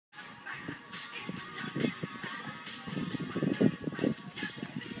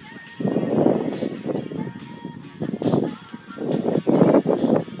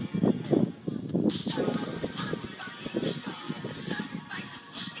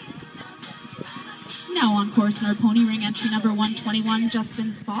Now on course in our pony ring, entry number 121, Just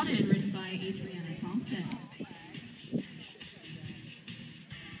Been Spotted, ridden by Adriana Thompson.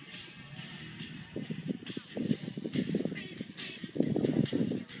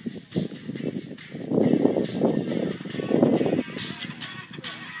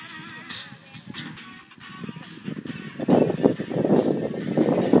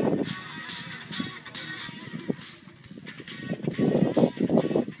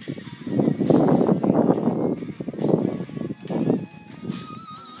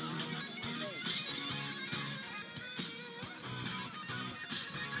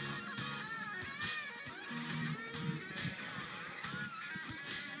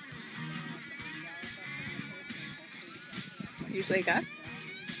 You just wake up?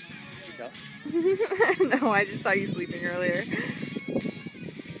 No, I just saw you sleeping earlier.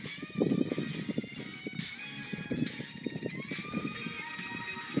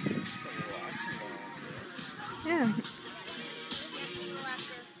 Yeah.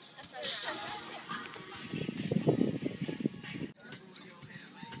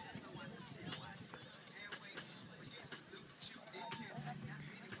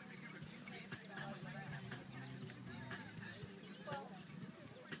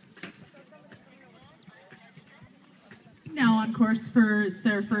 Now on course for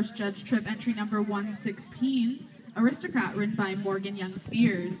their first judge trip, entry number 116, Aristocrat, ridden by Morgan Young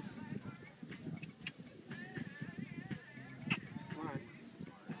Spears.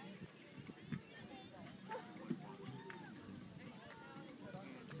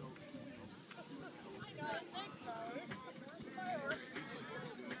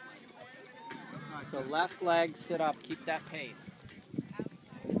 So left leg, sit up, keep that pace.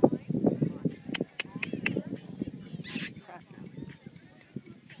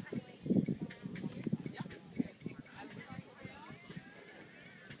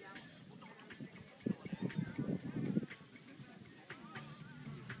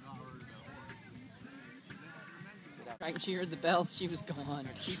 Right, she heard the bell, she was gone.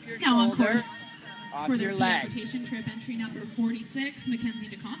 Keep your Now on shoulder course off for their your leg. invitation trip, entry number 46, Mackenzie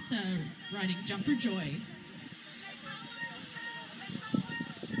DaCosta, riding Jump for Joy.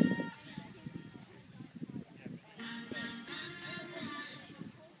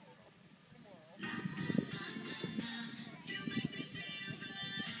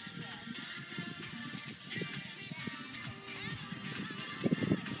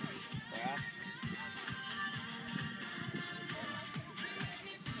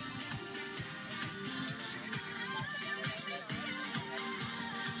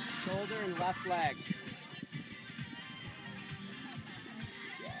 Shoulder and left leg.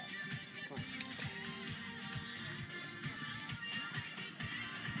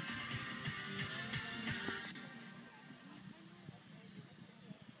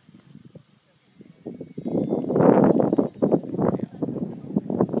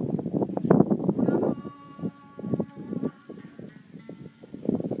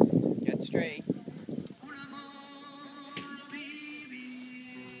 Get straight.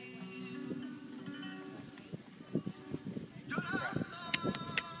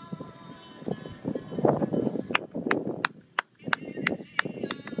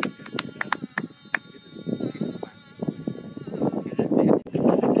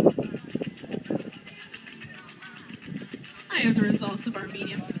 I have the results of our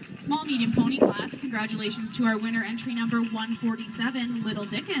small medium pony class. Congratulations to our winner, entry number 147, Little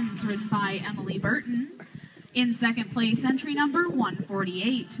Dickens, ridden by Emily Burton. In second place, entry number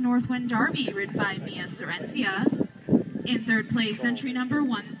 148, Northwind Derby, ridden by Mia Sorrenzia. In third place, entry number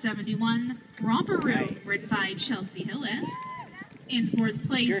 171, Romper Room, ridden by Chelsea Hillis. In fourth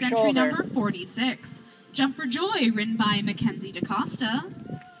place, entry number 46, Jump for Joy, ridden by Mackenzie DaCosta.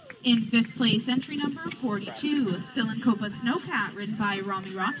 In fifth place, entry number 42, Silencopa Snowcat, ridden by Rami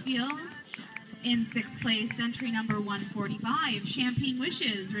Rockfield. In sixth place, entry number 145, Champagne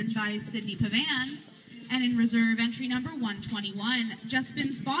Wishes, ridden by Sydney Pavan. And in reserve, entry number 121, Just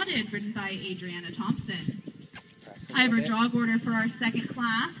Been Spotted, ridden by Adriana Thompson. I have our jog order for our second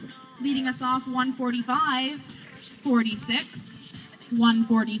class, leading us off 145, 46,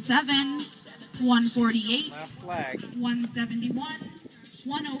 147, 148, 171,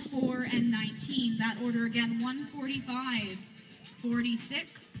 104, and 19. That order again, 145,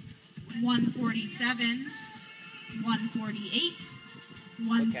 46, 147, 148,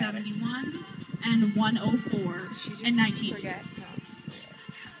 171, and 104, and 19.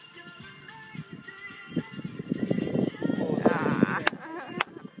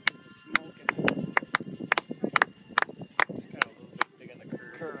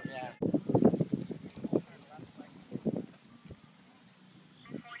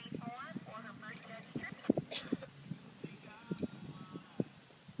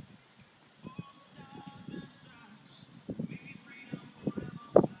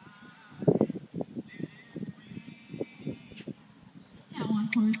 on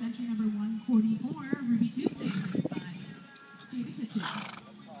course, entry number 144, Ruby Tuesday, driven by David Kitchen.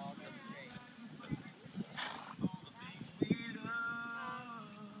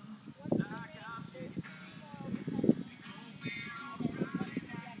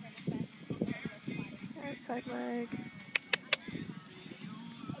 Outside leg.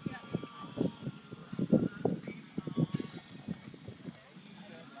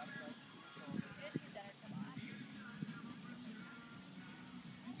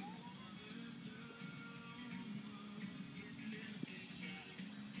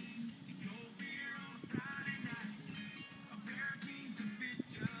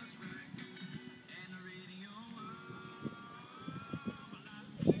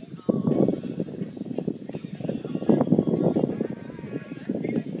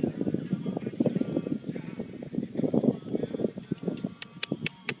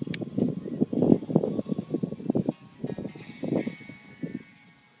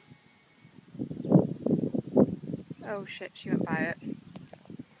 Oh shit, she went by it.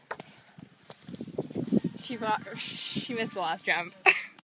 She missed the last jump.